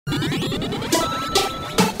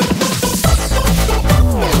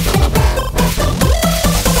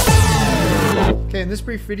this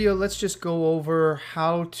brief video, let's just go over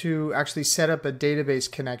how to actually set up a database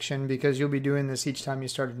connection, because you'll be doing this each time you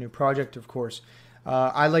start a new project, of course.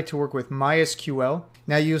 I like to work with MySQL.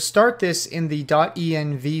 Now you'll start this in the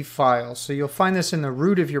 .env file. So you'll find this in the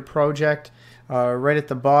root of your project, right at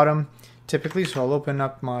the bottom, typically. So I'll open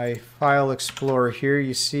up my file explorer here.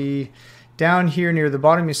 You see down here near the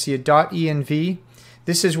bottom, you see a .env.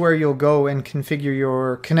 This is where you'll go and configure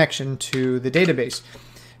your connection to the database.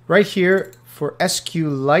 Right here for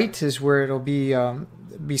SQLite is where it'll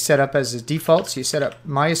be set up as a default. So you set up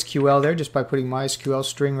MySQL there just by putting MySQL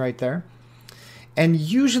string right there. And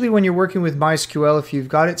usually when you're working with MySQL, if you've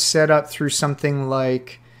got it set up through something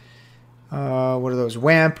like, what are those,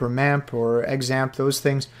 WAMP or MAMP or XAMPP, those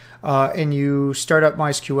things, and you start up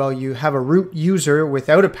MySQL, you have a root user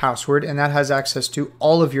without a password, and that has access to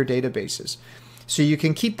all of your databases. So you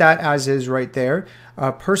can keep that as is right there.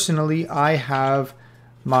 Personally, I have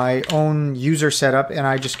my own user setup, and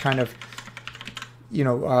I just kind of,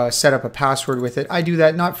 set up a password with it. I do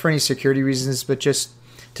that not for any security reasons, but just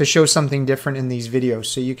to show something different in these videos,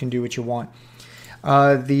 so you can do what you want.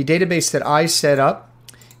 The database that I set up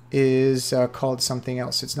is called something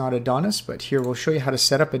else. It's not Adonis, but here we'll show you how to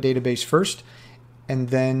set up a database first, and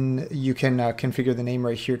then you can configure the name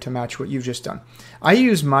right here to match what you've just done. I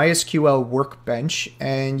use MySQL Workbench,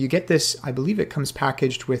 and you get this, I believe it comes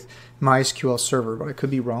packaged with MySQL Server, but I could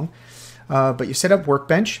be wrong. But you set up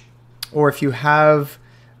Workbench, or if you have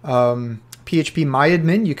PHP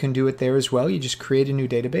MyAdmin, you can do it there as well. You just create a new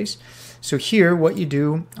database. So here, what you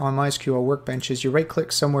do on MySQL Workbench is you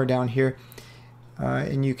right-click somewhere down here,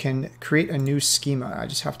 and you can create a new schema. I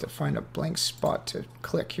just have to find a blank spot to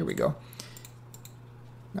click. Here we go.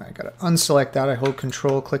 I gotta unselect that. I hold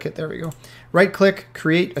Control, click it. There we go. Right click,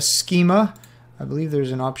 create a schema. I believe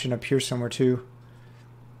there's an option up here somewhere too.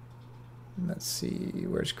 Let's see,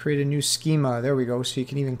 where's create a new schema? There we go. So you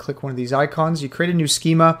can even click one of these icons. You create a new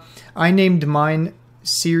schema. I named mine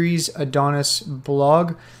Series Adonis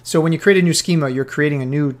Blog. So when you create a new schema, you're creating a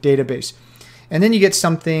new database. And then you get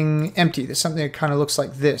something empty. There's something that kind of looks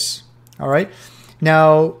like this. All right.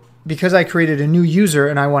 Now, because I created a new user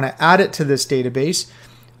and I want to add it to this database,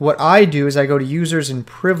 what I do is I go to Users and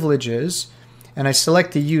Privileges, and I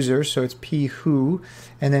select the user, so it's p-who,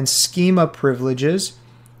 and then Schema Privileges.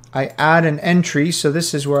 I add an entry, so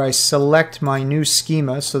this is where I select my new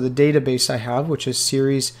schema, so the database I have, which is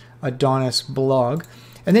Series Adonis Blog.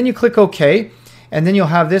 And then you click OK, and then you'll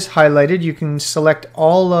have this highlighted. You can select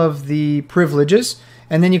all of the privileges,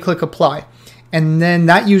 and then you click Apply. And then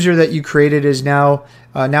that user that you created is now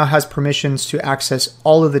has permissions to access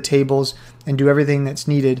all of the tables and do everything that's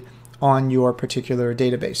needed on your particular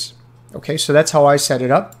database. Okay, so that's how I set it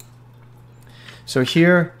up. So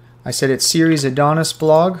here I said it's Series Adonis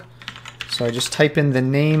Blog. So I just type in the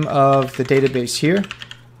name of the database here,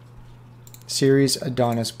 Series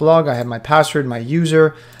Adonis Blog. I have my password, my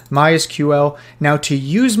user, MySQL. Now to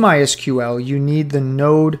use MySQL, you need the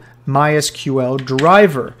Node MySQL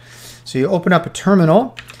driver. So you open up a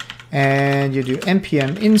terminal and you do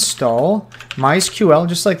npm install MySQL,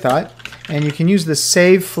 just like that. And you can use the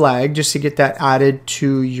save flag just to get that added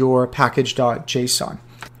to your package.json.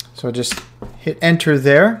 So just hit enter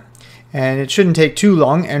there, and it shouldn't take too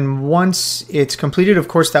long. And once it's completed, of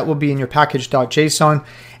course, that will be in your package.json.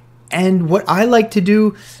 And what I like to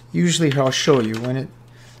do, usually I'll show you,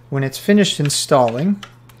 when it's finished installing,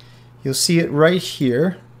 you'll see it right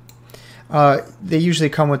here. They usually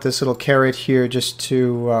come with this little caret here just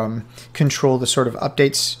to control the sort of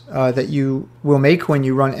updates that you will make when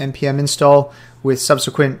you run npm install with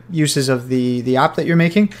subsequent uses of the app that you're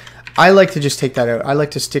making. I like to just take that out. I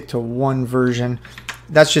like to stick to one version.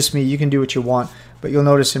 That's just me. You can do what you want, but you'll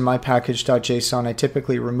notice in my package.json I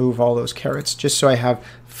typically remove all those carets just so I have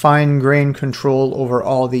fine-grained control over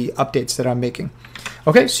all the updates that I'm making.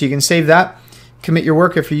 Okay, so you can save that, commit your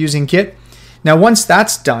work if you're using Git. Now once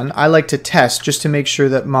that's done, I like to test just to make sure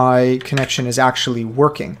that my connection is actually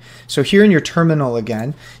working. So here in your terminal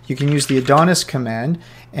again, you can use the Adonis command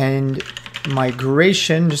and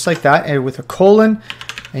migration, just like that, and with a colon,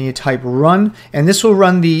 and you type run, and this will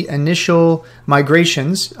run the initial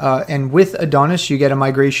migrations, and with Adonis you get a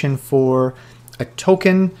migration for a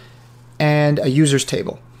token and a users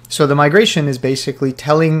table. So the migration is basically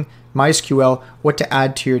telling MySQL what to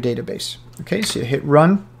add to your database. Okay, so you hit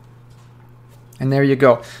run. And there you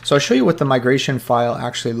go. So I'll show you what the migration file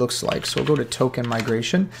actually looks like. So we'll go to token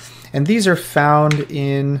migration. And these are found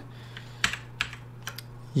in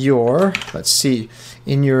your, let's see,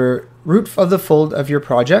 in your root of the fold of your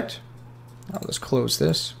project. I'll just close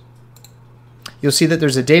this. You'll see that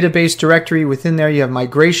there's a database directory. Within there you have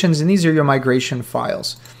migrations, and these are your migration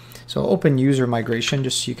files. So I'll open user migration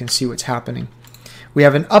just so you can see what's happening. We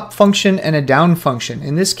have an up function and a down function.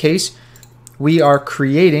 In this case, we are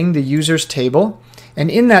creating the users table, and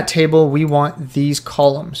in that table we want these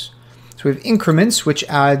columns. So we have increments, which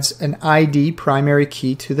adds an ID primary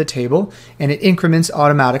key to the table, and it increments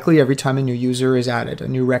automatically every time a new user is added, a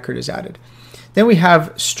new record is added. Then we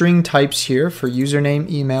have string types here for username,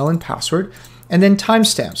 email, and password, and then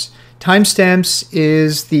timestamps. Timestamps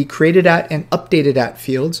is the created at and updated at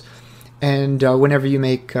fields, and whenever you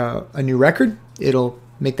make a new record, it'll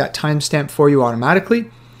make that timestamp for you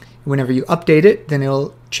automatically. Whenever you update it, then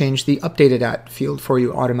it'll change the updated at field for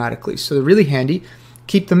you automatically. So they're really handy.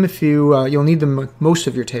 Keep them if you'll need them with most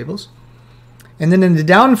of your tables. And then in the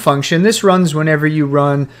down function, this runs whenever you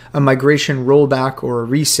run a migration rollback or a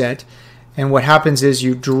reset. And what happens is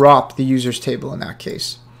you drop the users table in that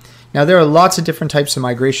case. Now there are lots of different types of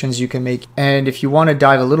migrations you can make. And if you want to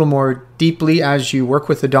dive a little more deeply as you work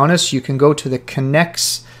with Adonis, you can go to the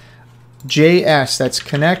KnexJS. That's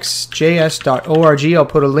knexjs.org. I'll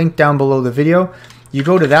put a link down below the video. You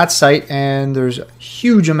go to that site and there's a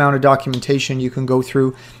huge amount of documentation you can go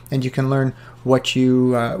through, and you can learn what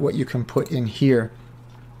you can put in here.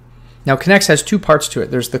 Now Knex has two parts to it.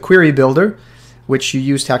 There's the query builder, which you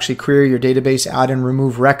use to actually query your database, add and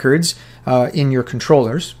remove records in your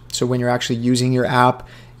controllers. So when you're actually using your app,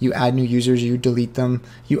 you add new users, you delete them,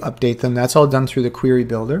 you update them. That's all done through the query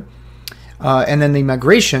builder. And then the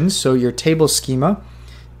migrations, so your table schema,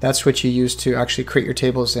 that's what you use to actually create your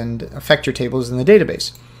tables and affect your tables in the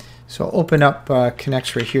database. So I'll open up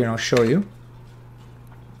Knex right here and I'll show you.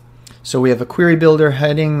 So we have a query builder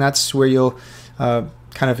heading. That's where you'll kind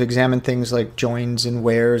of examine things like joins and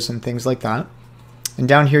wheres and things like that. And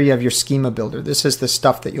down here you have your schema builder. This is the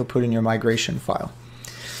stuff that you'll put in your migration file.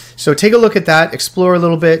 So take a look at that, explore a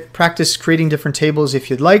little bit, practice creating different tables if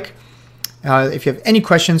you'd like. If you have any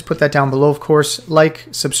questions, put that down below, of course. Like,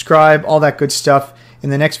 subscribe, all that good stuff. In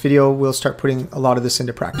the next video, we'll start putting a lot of this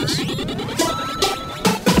into practice.